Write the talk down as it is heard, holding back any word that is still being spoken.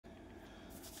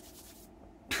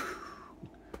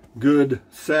Good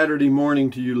Saturday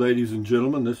morning to you, ladies and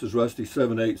gentlemen. This is Rusty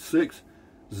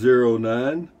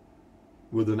 78609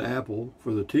 with an apple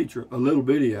for the teacher, a little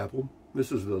bitty apple.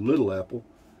 This is the little apple.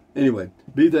 Anyway,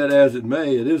 be that as it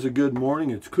may, it is a good morning.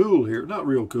 It's cool here. Not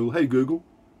real cool. Hey, Google,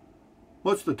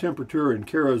 what's the temperature in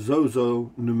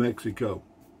Carrizozo, New Mexico?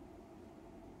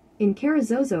 In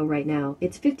Carrizozo right now,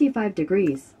 it's 55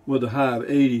 degrees. With a high of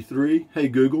 83. Hey,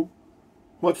 Google,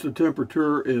 what's the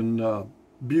temperature in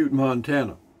Butte,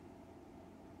 Montana?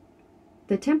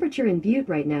 The temperature in Butte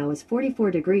right now is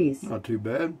 44 degrees. Not too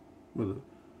bad. With a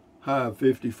high of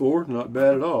 54. Not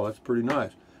bad at all. That's pretty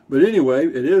nice. But anyway,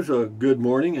 it is a good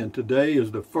morning, and today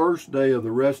is the first day of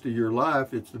the rest of your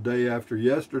life. It's the day after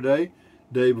yesterday,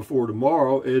 day before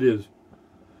tomorrow. It is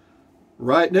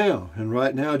right now, and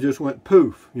right now just went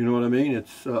poof. You know what I mean?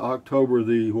 It's October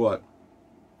the what?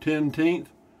 10th?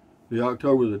 It's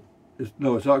October the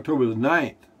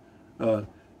 9th.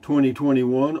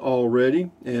 2021 already,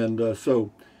 and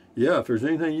so yeah, if there's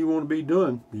anything you want to be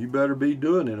doing, you better be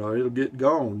doing it or it'll get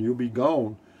gone. You'll be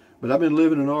gone. But I've been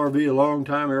living in an RV a long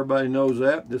time. Everybody knows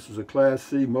that. This is a Class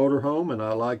C motorhome, and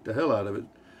I like the hell out of it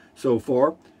so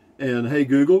far. And hey,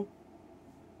 Google,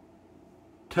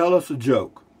 tell us a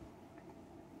joke.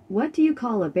 What do you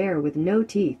call a bear with no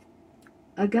teeth?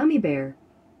 A gummy bear.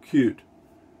 Cute.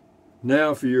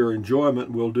 Now for your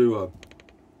enjoyment, we'll do a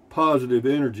positive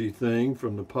energy thing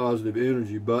from the positive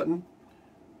energy button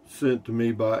sent to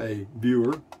me by a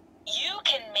viewer. You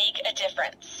can make a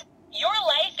difference. Your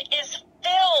life is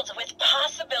filled with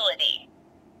possibility.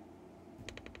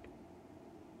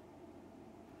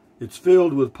 It's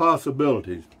filled with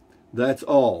possibilities. That's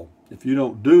all. If you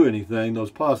don't do anything,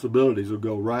 those possibilities will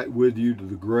go right with you to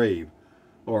the grave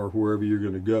or wherever you're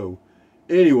going to go.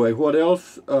 Anyway, what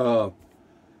else?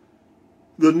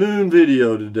 The noon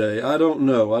video today, I don't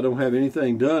know. I don't have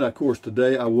anything done. Of course,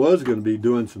 today I was going to be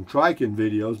doing some triking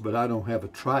videos, but I don't have a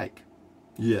trike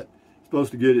yet. Supposed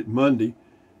to get it Monday.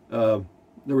 There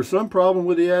was some problem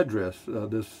with the address.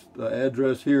 This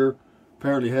address here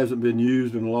apparently hasn't been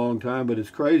used in a long time, but it's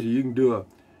crazy. You can do a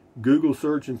Google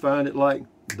search and find it like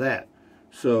that.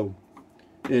 So,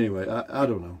 anyway, I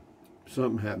don't know.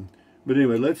 Something happened. But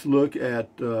anyway, let's look at,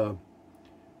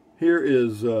 here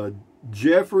is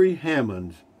Jeffrey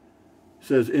Hammonds.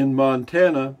 Says, in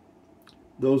Montana,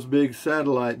 those big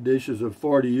satellite dishes of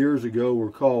 40 years ago were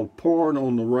called porn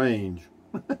on the range.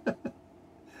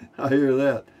 I hear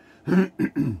that.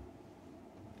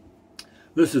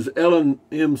 This is Ellen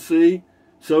MC.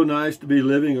 So nice to be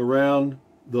living around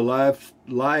the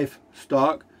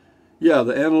livestock. Yeah,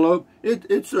 the antelope.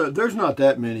 There's not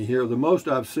that many here. The most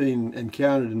I've seen and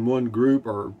counted in one group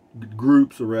or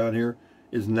groups around here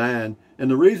is 9. And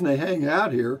the reason they hang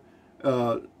out here,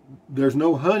 there's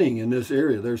no hunting in this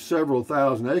area. There's several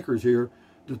thousand acres here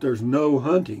that there's no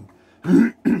hunting.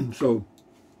 So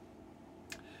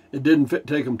it didn't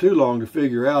take them too long to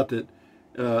figure out that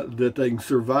that they can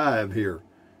survive here.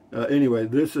 Anyway,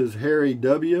 this is Harry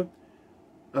W.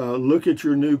 Look at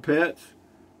your new pets.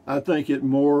 I think it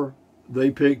more they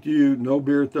picked you. No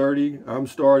beer 30. I'm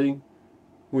starting.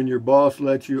 When your boss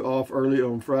lets you off early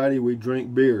on Friday, we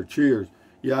drink beer. Cheers.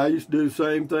 Yeah, I used to do the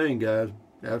same thing, guys.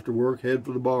 After work, head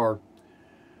for the bar.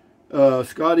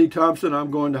 Scotty Thompson,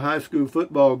 I'm going to high school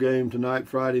football game tonight,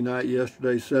 Friday night,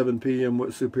 yesterday, 7 p.m.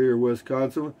 with Superior,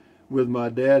 Wisconsin, with my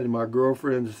dad and my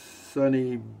girlfriend,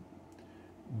 Sonny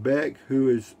Beck, who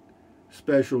is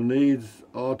special needs,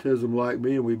 autism like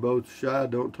me, and we both shy,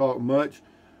 don't talk much.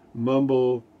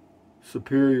 Mumble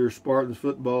Superior Spartans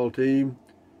football team.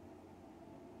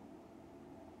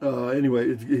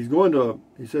 Anyway, he's going to,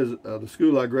 he says, the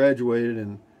school I graduated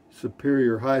in,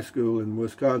 Superior High School in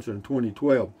Wisconsin in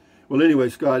 2012. Well, anyway,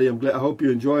 Scotty, I hope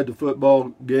you enjoyed the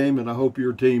football game, and I hope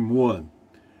your team won.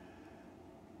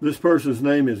 This person's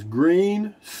name is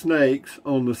Green Snakes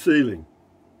on the Ceiling.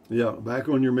 Yeah, back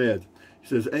on your meds. He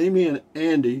says, Amy and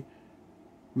Andy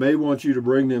may want you to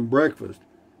bring them breakfast.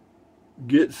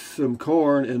 Get some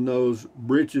corn in those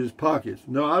britches pockets.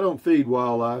 No, I don't feed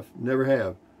wildlife. Never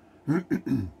have.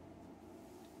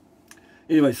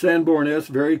 Anyway, Sanborn S,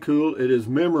 very cool. It is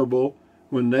memorable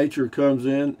when nature comes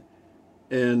in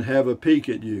and have a peek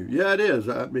at you. Yeah, it is.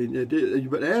 I mean, it is.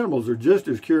 But animals are just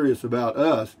as curious about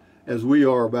us as we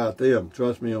are about them.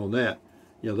 Trust me on that.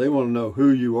 You know, they want to know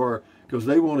who you are because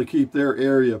they want to keep their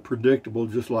area predictable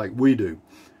just like we do.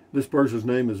 This person's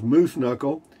name is Moose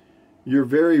Knuckle. You're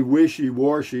very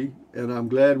wishy-washy, and I'm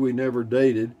glad we never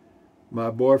dated. My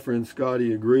boyfriend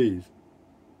Scotty agrees.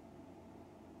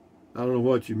 I don't know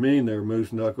what you mean there,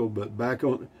 Moose Knuckle, but back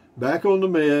on the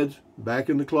meds, back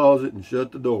in the closet, and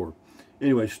shut the door.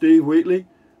 Anyway, Steve Wheatley,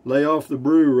 Lay off the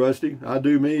brew, Rusty. I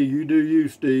do me, you do you,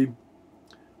 Steve.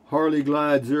 Harley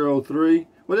Glide 03.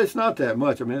 Well, it's not that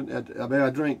much. I mean, I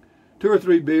drink 2 or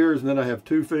 3 beers, and then I have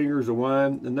 2 fingers of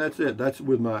wine, and that's it. That's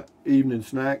with my evening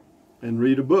snack, and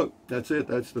read a book. That's it.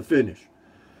 That's the finish.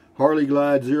 Harley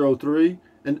Glide 03.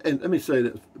 And let me say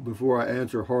this before I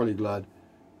answer Harley Glide.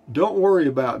 Don't worry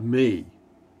about me.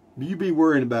 You be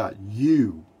worrying about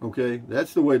you, okay?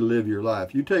 That's the way to live your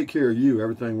life. You take care of you,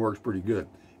 everything works pretty good.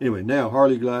 Anyway, now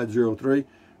Harley Glide 03.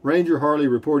 Ranger Harley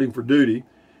reporting for duty.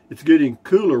 It's getting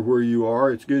cooler where you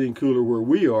are. It's getting cooler where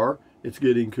we are. It's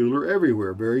getting cooler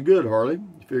everywhere. Very good, Harley.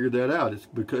 You figured that out.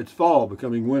 It's fall,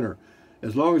 becoming winter.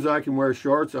 As long as I can wear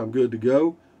shorts, I'm good to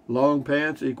go. Long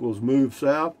pants equals move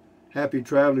south. Happy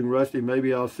traveling, Rusty.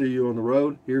 Maybe I'll see you on the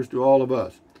road. Here's to all of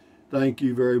us. Thank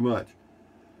you very much.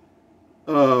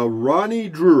 Ronnie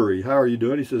Drury, how are you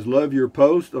doing? He says, love your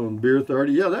post on Beer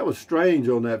 30. Yeah, that was strange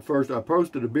on that first. I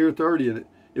posted a Beer 30, and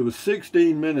it was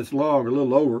 16 minutes long, a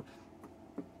little over.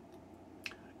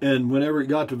 And whenever it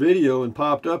got to video and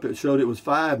popped up, it showed it was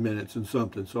 5 minutes and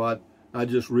something. So I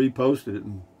just reposted it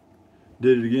and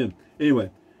did it again.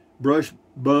 Anyway, Brush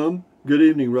Bum. Good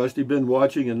evening, Rusty. Been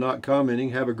watching and not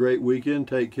commenting. Have a great weekend.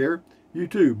 Take care. You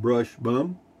too, Brush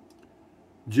Bum.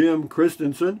 Jim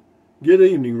Christensen. Good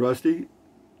evening, Rusty.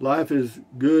 Life is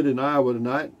good in Iowa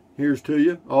tonight. Here's to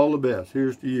you. All the best.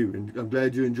 Here's to you. And I'm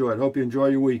glad you enjoyed. Hope you enjoy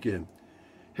your weekend.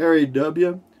 Harry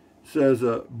W. says,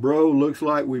 bro, looks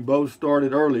like we both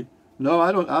started early. No,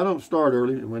 I don't start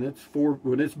early. When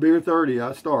it's Beer 30,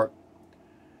 I start.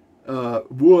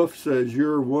 Wolf says,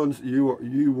 you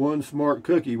one smart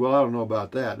cookie. Well, I don't know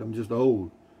about that. I'm just old.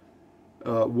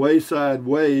 Wayside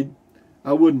Wade,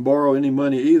 I wouldn't borrow any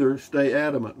money either. Stay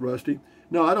adamant, Rusty.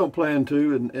 No, I don't plan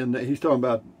to. And he's talking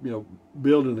about,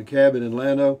 building a cabin in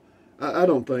Llano. I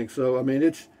don't think so. I mean,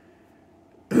 it's,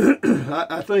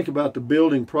 I think about the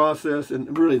building process,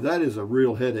 and really that is a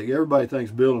real headache. Everybody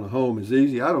thinks building a home is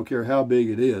easy. I don't care how big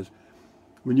it is.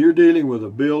 When you're dealing with a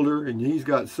builder and he's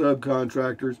got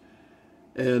subcontractors,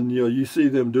 and you see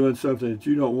them doing something that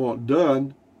you don't want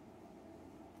done,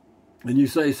 and you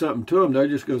say something to them, they're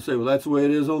just going to say, well, that's the way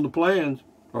it is on the plans,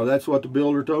 or that's what the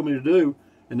builder told me to do,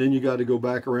 and then you got to go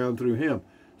back around through him.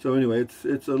 So anyway,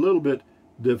 it's a little bit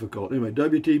difficult. Anyway,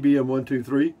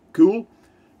 WTBM123, cool.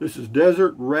 This is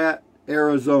Desert Rat,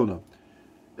 Arizona,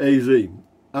 AZ.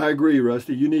 I agree,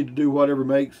 Rusty. You need to do whatever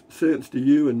makes sense to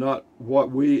you and not what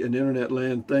we in Internet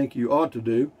land think you ought to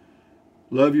do.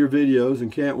 Love your videos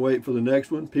and can't wait for the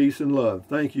next one. Peace and love.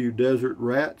 Thank you, Desert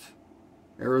Rats,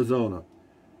 Arizona.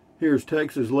 Here's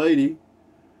Texas Lady.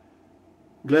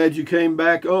 Glad you came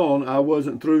back on. I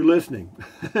wasn't through listening.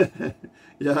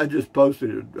 Yeah, I just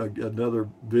posted another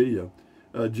video.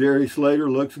 Jerry Slater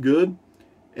looks good.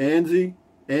 Angie,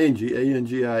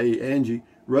 A-N-G-I-E, Angie.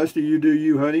 Rusty, you do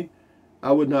you, honey.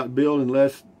 I would not build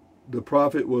unless the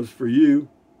profit was for you.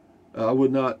 I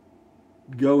would not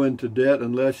go into debt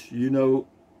unless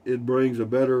it brings a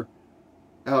better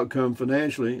outcome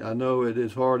financially. I know it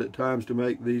is hard at times to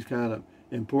make these kind of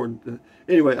important.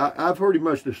 Anyway, I've pretty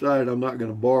much decided I'm not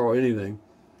going to borrow anything.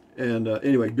 And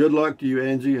anyway, good luck to you,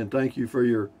 Angie, and thank you for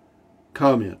your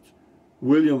comments.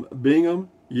 William Bingham,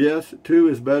 yes, 2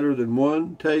 is better than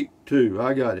 1. Take 2.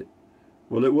 I got it.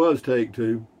 Well, it was take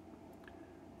 2.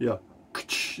 Yeah.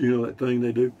 That thing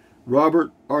they do.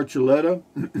 Robert Archuleta.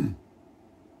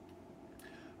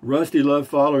 Rusty, love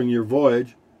following your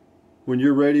voyage. When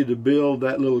you're ready to build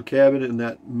that little cabin in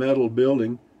that metal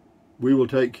building, we will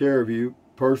take care of you.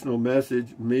 Personal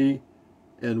message, me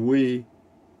and we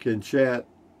can chat.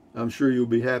 I'm sure you'll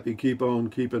be happy. Keep on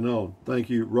keeping on. Thank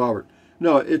you, Robert.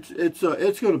 No, it's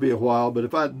going to be a while, but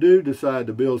if I do decide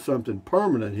to build something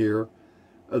permanent here,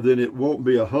 then it won't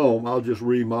be a home. I'll just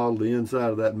remodel the inside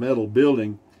of that metal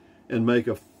building and make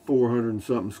a 400 and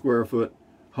something square foot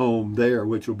home there,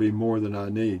 which will be more than I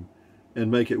need, and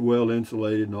make it well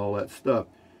insulated and all that stuff.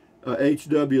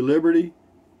 H.W. Liberty,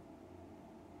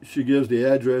 she gives the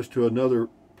address to another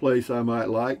place I might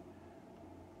like.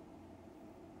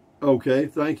 Okay,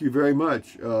 thank you very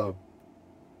much,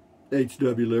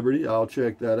 H.W. Liberty. I'll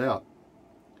check that out.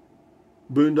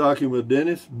 Boondocking with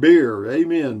Dennis. Beer.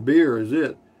 Amen. Beer is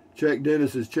it. Check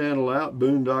Dennis's channel out.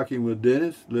 Boondocking with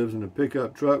Dennis. Lives in a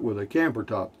pickup truck with a camper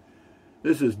top.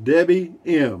 This is Debbie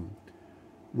M.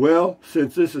 Well,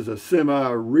 since this is a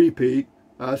semi-repeat,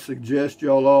 I suggest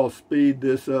y'all all speed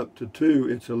this up to 2.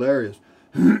 It's hilarious.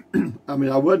 I mean,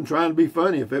 I wasn't trying to be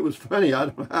funny. If it was funny, I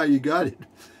don't know how you got it.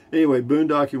 Anyway,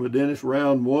 Boondocking with Dennis,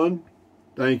 round 1.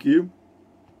 Thank you.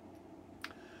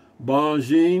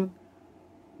 Bonjean.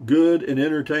 Good and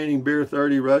entertaining Beer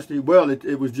 30, Rusty. Well,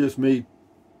 it was just me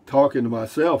talking to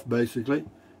myself, basically,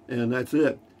 and that's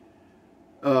it.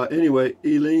 Anyway,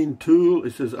 Eileen Toole,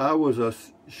 it says, I was a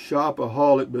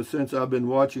shopaholic, but since I've been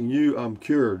watching you, I'm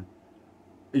cured.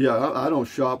 Yeah, I don't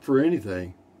shop for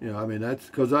anything. You know, I mean, that's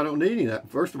because I don't need any of that.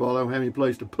 First of all, I don't have any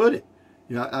place to put it.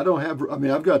 You know, I don't have, I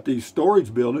mean, I've got these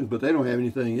storage buildings, but they don't have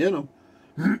anything in them.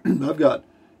 I've got,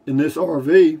 in this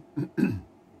RV,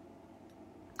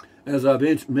 as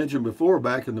I've mentioned before,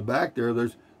 back in the back there,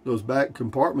 there's those back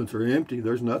compartments are empty.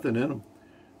 There's nothing in them.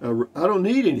 I don't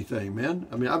need anything, man.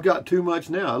 I mean, I've got too much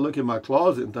now. I look in my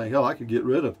closet and think, hell, I could get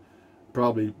rid of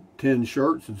probably 10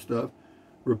 shirts and stuff.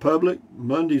 Republic,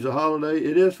 Monday's a holiday.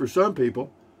 It is for some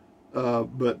people,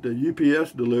 but the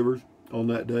UPS delivers on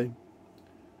that day.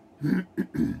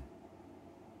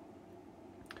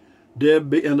 Deb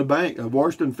B. and the bank,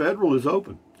 Washington Federal is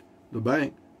open. The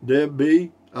bank. Deb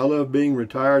B., I love being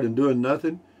retired and doing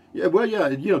nothing. Yeah, well, yeah,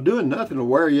 you know, doing nothing will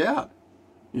wear you out,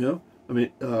 you know. I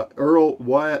mean, Earl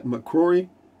Wyatt McCrory,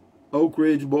 Oak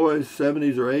Ridge Boys,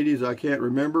 70s or 80s, I can't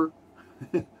remember.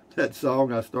 That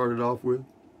song I started off with.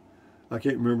 I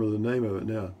can't remember the name of it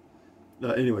now.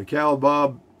 Anyway, Cal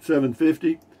Bob,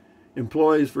 750,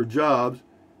 employees for jobs.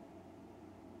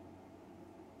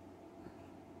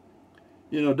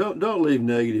 You know, don't leave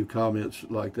negative comments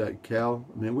like that, Cal.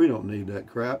 I mean, we don't need that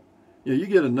crap. You know, you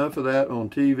get enough of that on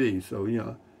TV, so, you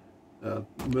know.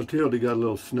 Matilda got a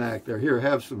little snack there. Here,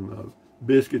 have some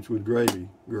biscuits with gravy,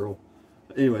 girl.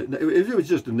 Anyway, it was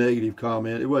just a negative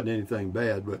comment. It wasn't anything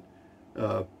bad, but,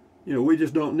 you know, we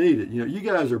just don't need it. You know, you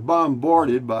guys are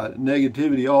bombarded by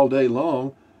negativity all day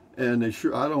long, and I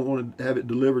don't want to have it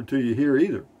delivered to you here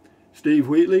either. Steve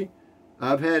Wheatley,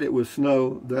 I've had it with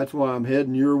snow. That's why I'm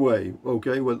heading your way.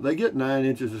 Okay, well, they get 9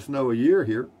 inches of snow a year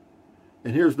here.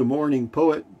 And here's the morning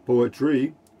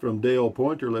poetry from Dale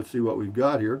Pointer. Let's see what we've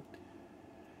got here.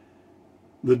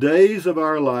 The days of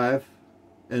our life,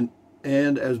 and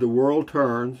as the world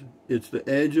turns, it's the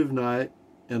edge of night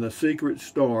and a secret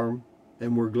storm,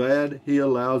 and we're glad he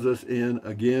allows us in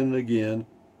again and again.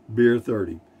 Beer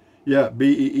 30. Yeah,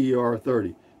 BEER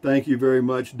 30. Thank you very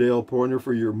much, Dale Pointer,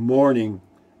 for your morning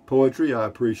poetry. I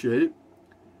appreciate it.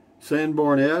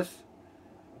 Sanborn S.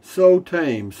 So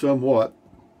tame, somewhat.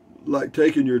 Like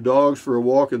taking your dogs for a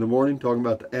walk in the morning, talking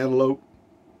about the antelope.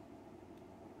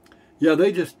 Yeah,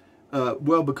 they just,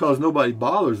 well, because nobody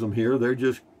bothers them here, they're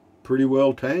just pretty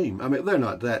well tame. I mean, they're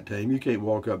not that tame. You can't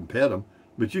walk up and pet them,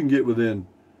 but you can get within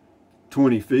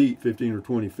 20 feet, 15 or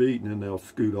 20 feet, and then they'll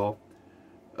scoot off.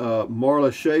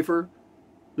 Marla Schaefer,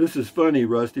 this is funny,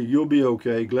 Rusty. You'll be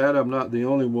okay. Glad I'm not the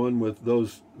only one with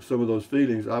some of those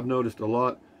feelings. I've noticed a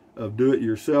lot of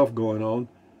do-it-yourself going on.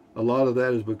 A lot of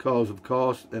that is because of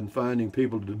cost and finding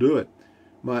people to do it.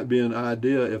 Might be an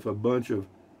idea if a bunch of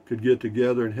could get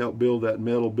together and help build that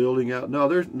metal building out. No,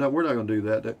 we're not going to do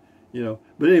that. You know.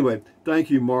 But anyway, thank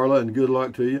you, Marla, and good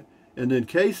luck to you. And then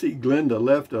Casey Glenda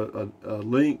left a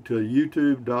link to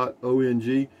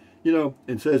youtube.ong, you know,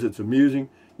 and says it's amusing.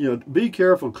 You know, be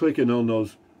careful clicking on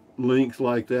those links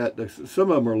like that.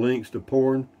 Some of them are links to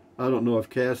porn. I don't know if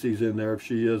Cassie's in there. If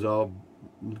she is, I'll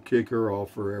kick her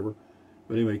off forever.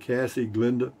 But anyway, Cassie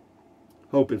Glenda,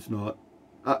 hope it's not.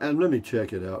 And let me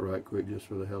check it out right quick just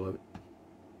for the hell of it.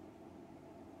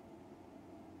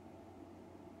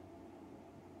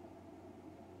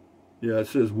 Yeah, it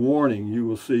says, warning, you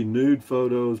will see nude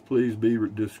photos. Please be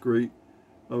discreet.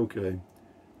 Okay.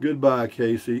 Goodbye,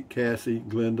 Cassie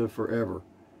Glenda, forever.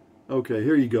 Okay,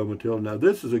 here you go, Matilda. Now,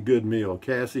 this is a good meal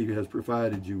Cassie has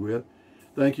provided you with.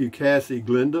 Thank you, Cassie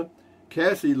Glenda.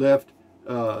 Cassie left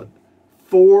 4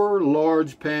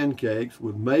 large pancakes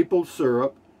with maple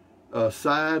syrup, a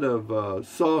side of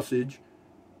sausage,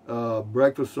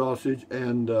 breakfast sausage,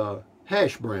 and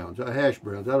hash browns. That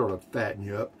ought to fatten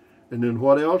you up. And then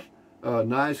what else? A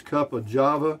nice cup of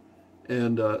Java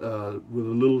and with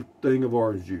a little thing of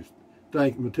orange juice.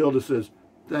 Matilda says,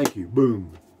 thank you.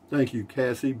 Boom. Thank you,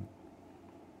 Cassie.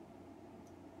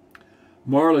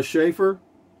 Marla Schaefer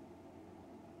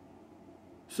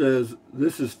says,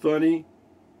 this is funny.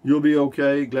 You'll be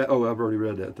okay. Oh, I've already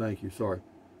read that. Thank you. Sorry.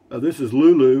 This is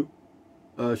Lulu.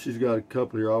 She's got a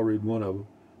couple here. I'll read one of them.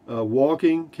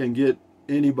 Walking can get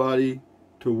anybody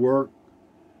to work.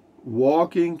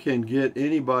 Walking can get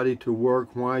anybody to work.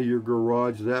 Why your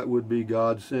garage? That would be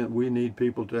God sent. We need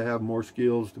people to have more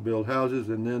skills to build houses.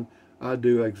 And then I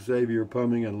do Xavier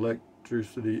Plumbing and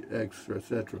Electricity,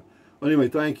 etc. Well, anyway,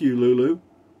 thank you, Lulu.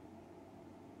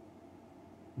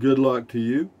 Good luck to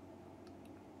you.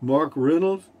 Mark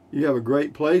Reynolds, you have a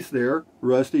great place there.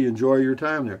 Rusty, enjoy your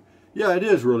time there. Yeah, it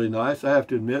is really nice. I have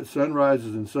to admit,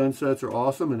 sunrises and sunsets are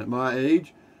awesome. And at my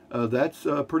age, that's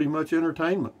pretty much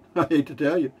entertainment. I hate to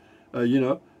tell you. You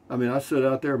know, I mean, I sit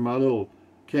out there in my little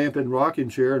camping rocking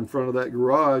chair in front of that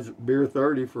garage, beer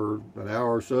 30 for an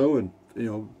hour or so, and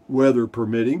weather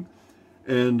permitting,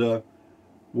 and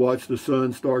watch the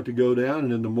sun start to go down.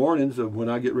 And in the mornings, when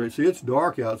I get ready, see, it's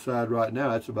dark outside right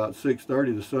now. It's about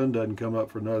 6:30. The sun doesn't come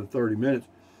up for another 30 minutes,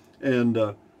 and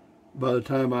by the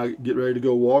time I get ready to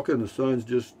go walking, the sun's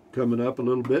just coming up a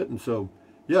little bit. And so,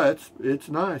 yeah, it's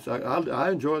nice.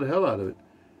 I enjoy the hell out of it.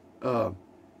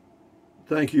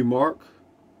 Thank you, Mark.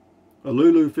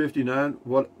 Lulu59.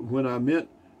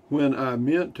 When I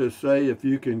meant to say if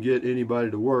you can get anybody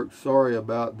to work. Sorry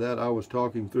about that. I was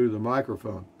talking through the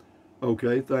microphone.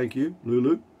 Okay, thank you,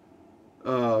 Lulu.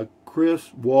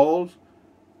 Chris Walls.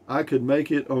 I could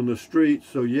make it on the street,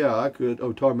 so yeah, I could.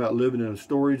 Oh, talking about living in a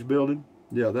storage building.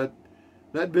 Yeah,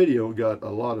 that video got a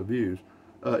lot of views.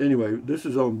 Anyway, this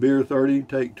is on Beer 30,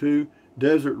 Take 2,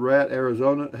 Desert Rat,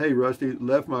 Arizona. Hey, Rusty,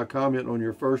 left my comment on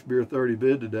your first Beer 30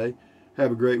 vid today.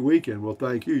 Have a great weekend. Well,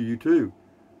 thank you. You too.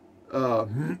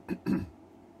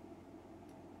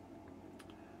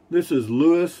 This is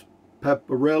Louis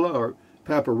Paparella or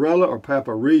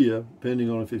Paparilla, depending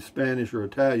on if he's Spanish or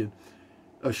Italian.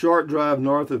 A short drive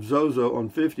north of Zozo on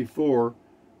 54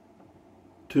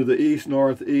 to the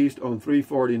east-northeast on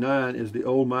 349 is the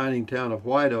old mining town of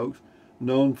White Oaks,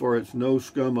 known for its no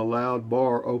scum allowed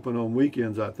bar open on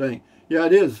weekends, I think. Yeah,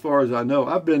 it is, as far as I know.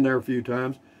 I've been there a few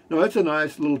times. No, it's a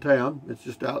nice little town. It's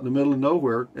just out in the middle of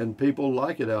nowhere, and people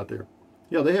like it out there.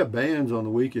 Yeah, they have bands on the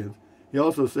weekends. He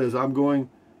also says, I'm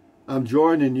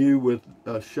joining you with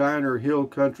a Shiner Hill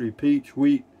Country Peach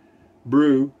Wheat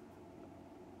Brew.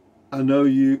 I know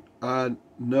you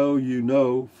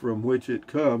know from which it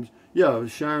comes. Yeah,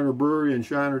 Shiner Brewery in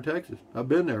Shiner, Texas. I've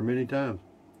been there many times.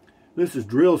 This is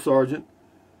Drill Sergeant.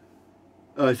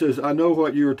 He says, I know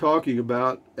what you are talking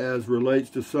about as relates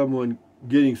to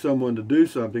getting someone to do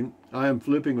something. I am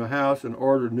flipping a house and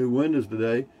ordered new windows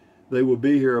today. They will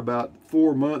be here about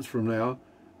 4 months from now.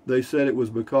 They said it was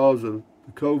because of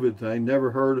the COVID thing.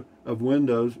 Never heard of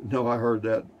Windows. No, I heard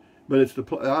that. But it's I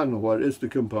don't know what, it's the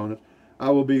components.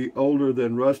 I will be older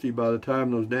than Rusty by the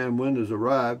time those damn windows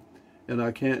arrive, and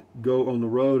I can't go on the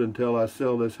road until I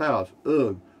sell this house.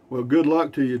 Ugh. Well, good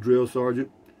luck to you, Drill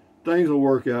Sergeant. Things will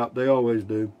work out. They always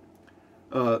do.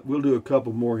 We'll do a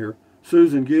couple more here.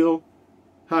 Susan Gill.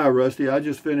 Hi, Rusty. I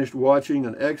just finished watching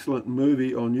an excellent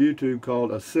movie on YouTube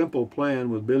called A Simple Plan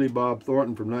with Billy Bob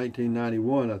Thornton from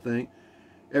 1991, I think.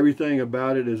 Everything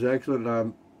about it is excellent.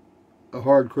 I'm a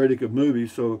hard critic of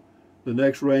movies, so the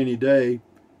next rainy day,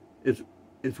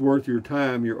 it's worth your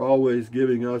time. You're always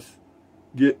giving us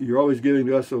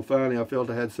so finally I felt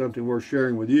I had something worth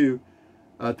sharing with you.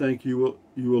 I think you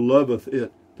will love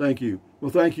it. Thank you.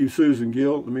 Well, thank you, Susan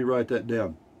Gill. Let me write that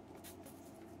down.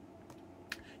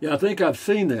 Yeah, I think I've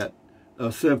seen that,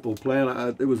 A Simple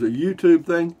Plan. It was a YouTube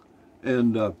thing,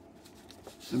 and let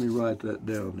me write that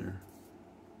down there.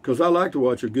 Because I like to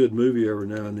watch a good movie every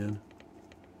now and then.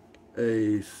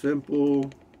 A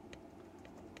Simple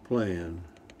Plan.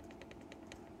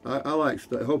 I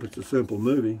hope it's a simple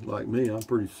movie, like me. I'm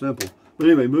pretty simple. But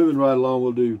anyway, moving right along,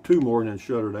 we'll do two more and then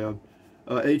shut her down.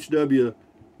 H.W.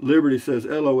 Liberty says,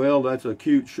 LOL, that's a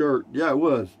cute shirt. Yeah, it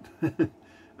was.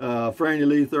 Franny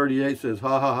Lee 38 says,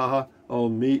 ha ha ha ha,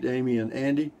 on Meet Amy and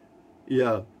Andy.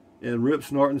 Yeah. And Rip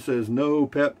Snorton says, no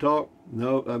pep talk.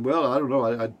 No, well, I don't know.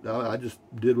 I just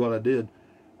did what I did.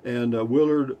 And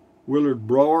Willard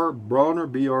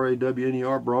Brawner,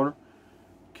 B-R-A-W-N-E-R, Brawner.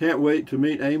 Can't wait to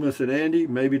meet Amos and Andy,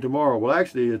 maybe tomorrow. Well,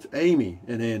 actually, it's Amy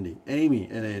and Andy. Amy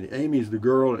and Andy. Amy's the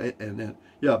girl, and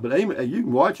yeah, but Amy, you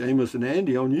can watch Amos and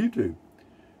Andy on YouTube.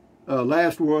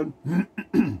 Last one.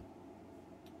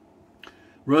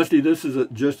 Rusty, this is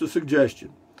just a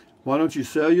suggestion. Why don't you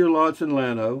sell your lots in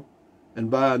Llano and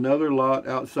buy another lot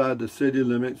outside the city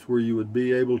limits where you would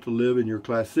be able to live in your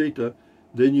Clasita?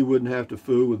 Then you wouldn't have to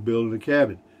fool with building a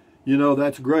cabin. You know,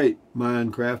 that's great,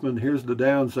 Minecraftman. Here's the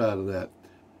downside of that.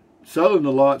 Selling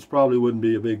the lots probably wouldn't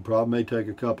be a big problem. May take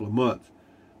a couple of months.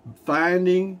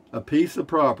 Finding a piece of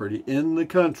property in the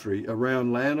country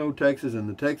around Llano, Texas, and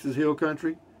the Texas Hill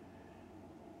Country,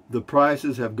 the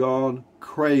prices have gone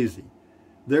crazy.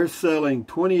 They're selling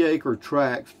 20-acre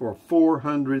tracts for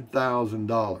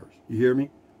 $400,000. You hear me?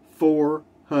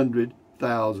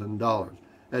 $400,000.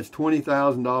 That's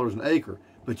 $20,000 an acre.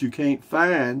 But you can't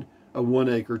find a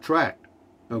 1-acre tract.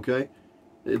 Okay?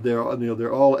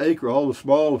 They're all acre. All the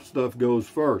small stuff goes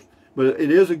first. But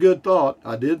it is a good thought.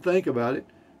 I did think about it,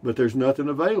 but there's nothing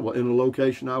available in a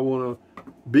location I want to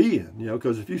be in. You know,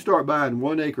 because if you start buying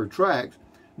 1-acre tracts,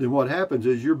 then what happens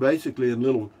is you're basically in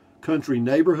little country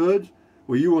neighborhoods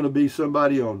where you want to be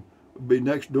be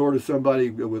next door to somebody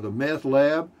with a meth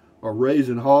lab or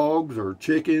raising hogs or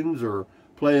chickens or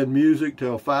playing music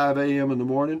till 5 a.m. in the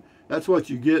morning. That's what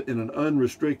you get in an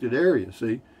unrestricted area,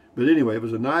 see? But anyway, it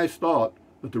was a nice thought,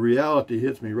 but the reality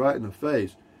hits me right in the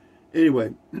face.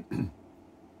 Anyway,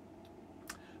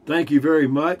 thank you very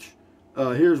much.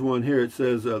 Here's one here. It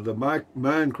says, the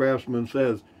Mind Craftsman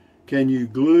says, can you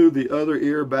glue the other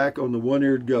ear back on the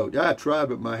one-eared goat? I tried,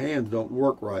 but my hands don't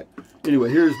work right. Anyway,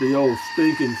 here's the old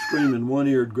stinking, screaming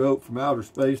one-eared goat from outer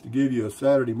space to give you a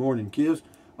Saturday morning kiss.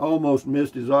 Almost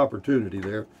missed his opportunity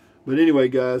there. But anyway,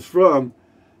 guys, from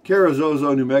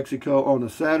Carrizozo, New Mexico on a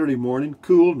Saturday morning,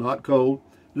 cool, not cold.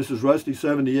 This is Rusty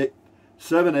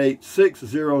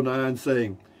 78609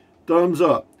 saying, thumbs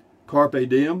up. Carpe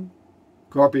diem.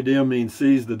 Carpe diem means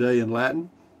seize the day in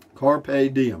Latin.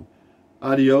 Carpe diem.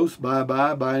 Adios,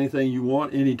 bye-bye, buy anything you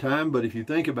want anytime. But if you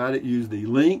think about it, use the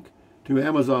link to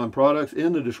Amazon products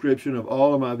in the description of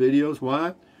all of my videos.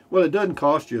 Why? Well, it doesn't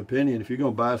cost you a penny, and if you're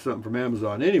going to buy something from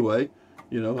Amazon anyway,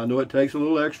 you know, I know it takes a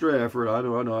little extra effort. I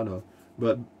know.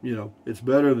 But, you know, it's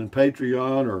better than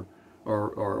Patreon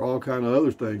or all kind of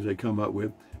other things they come up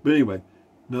with. But anyway,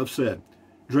 enough said.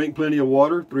 Drink plenty of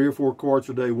water. 3 or 4 quarts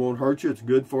a day won't hurt you. It's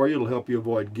good for you. It'll help you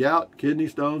avoid gout, kidney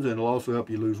stones, and it'll also help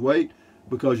you lose weight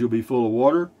because you'll be full of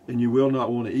water, and you will not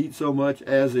want to eat so much,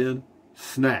 as in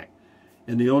snack.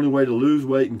 And the only way to lose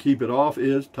weight and keep it off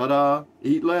is, ta-da,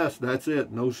 eat less. That's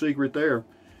it. No secret there.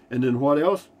 And then what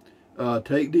else?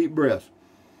 Take deep breaths.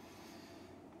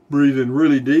 Breathe in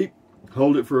really deep.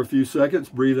 Hold it for a few seconds.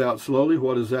 Breathe out slowly.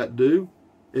 What does that do?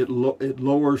 It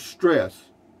lowers stress,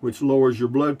 which lowers your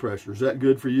blood pressure. Is that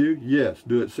good for you? Yes.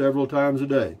 Do it several times a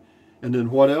day. And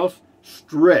then what else?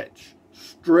 Stretch,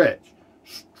 stretch,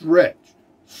 stretch.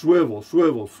 Swivel,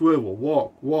 swivel, swivel.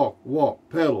 Walk, walk, walk.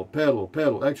 Pedal, pedal,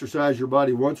 pedal. Exercise your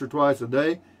body once or twice a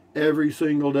day, every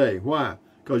single day. Why?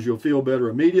 Because you'll feel better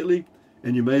immediately,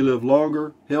 and you may live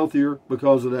longer, healthier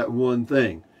because of that one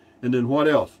thing. And then what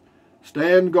else?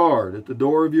 Stand guard at the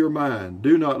door of your mind.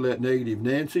 Do not let negative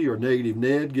Nancy or negative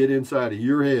Ned get inside of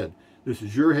your head. This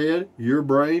is your head, your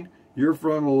brain, your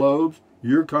frontal lobes,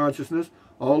 your consciousness.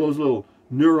 All those little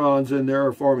neurons in there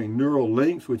are forming neural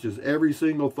links, which is every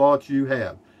single thought you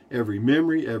have. Every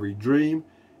memory, every dream,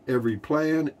 every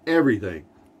plan, everything.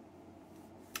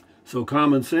 So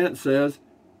common sense says,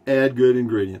 add good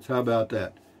ingredients. How about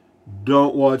that?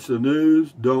 Don't watch the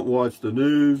news, don't watch the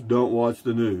news, don't watch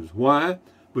the news. Why?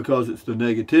 Because it's the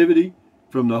negativity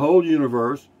from the whole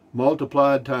universe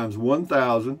multiplied times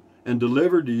 1,000 and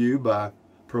delivered to you by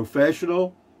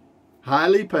professional,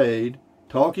 highly paid,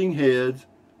 talking heads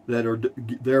that are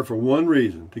there for one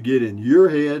reason, to get in your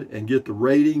head and get the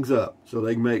ratings up so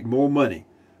they can make more money.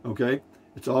 Okay?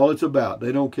 It's all it's about.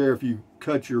 They don't care if you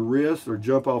cut your wrists or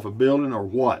jump off a building or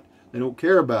what. They don't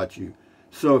care about you.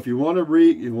 So if you want to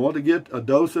read, you want to get a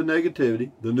dose of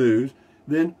negativity, the news,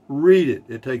 then read it.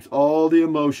 It takes all the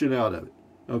emotion out of it.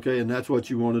 Okay, and that's what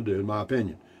you want to do, in my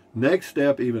opinion. Next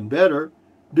step, even better,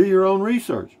 do your own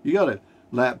research. You got a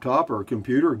laptop or a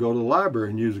computer, or go to the library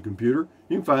and use a computer.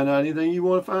 You can find out anything you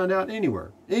want to find out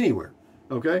anywhere.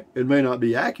 Okay, it may not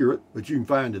be accurate, but you can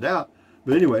find it out.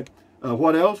 But anyway,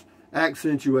 what else?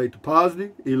 Accentuate the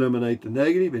positive, eliminate the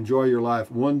negative, enjoy your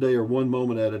life one day or one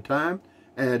moment at a time.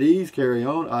 At ease, carry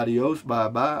on, adios,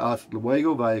 bye-bye, hasta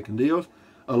luego, vaya con Dios.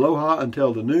 Aloha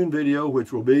until the noon video,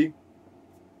 which will be,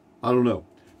 I don't know,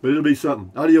 but it'll be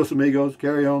something. Adios, amigos.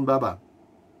 Carry on. Bye-bye.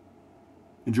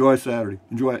 Enjoy Saturday.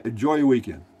 Enjoy your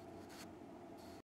weekend.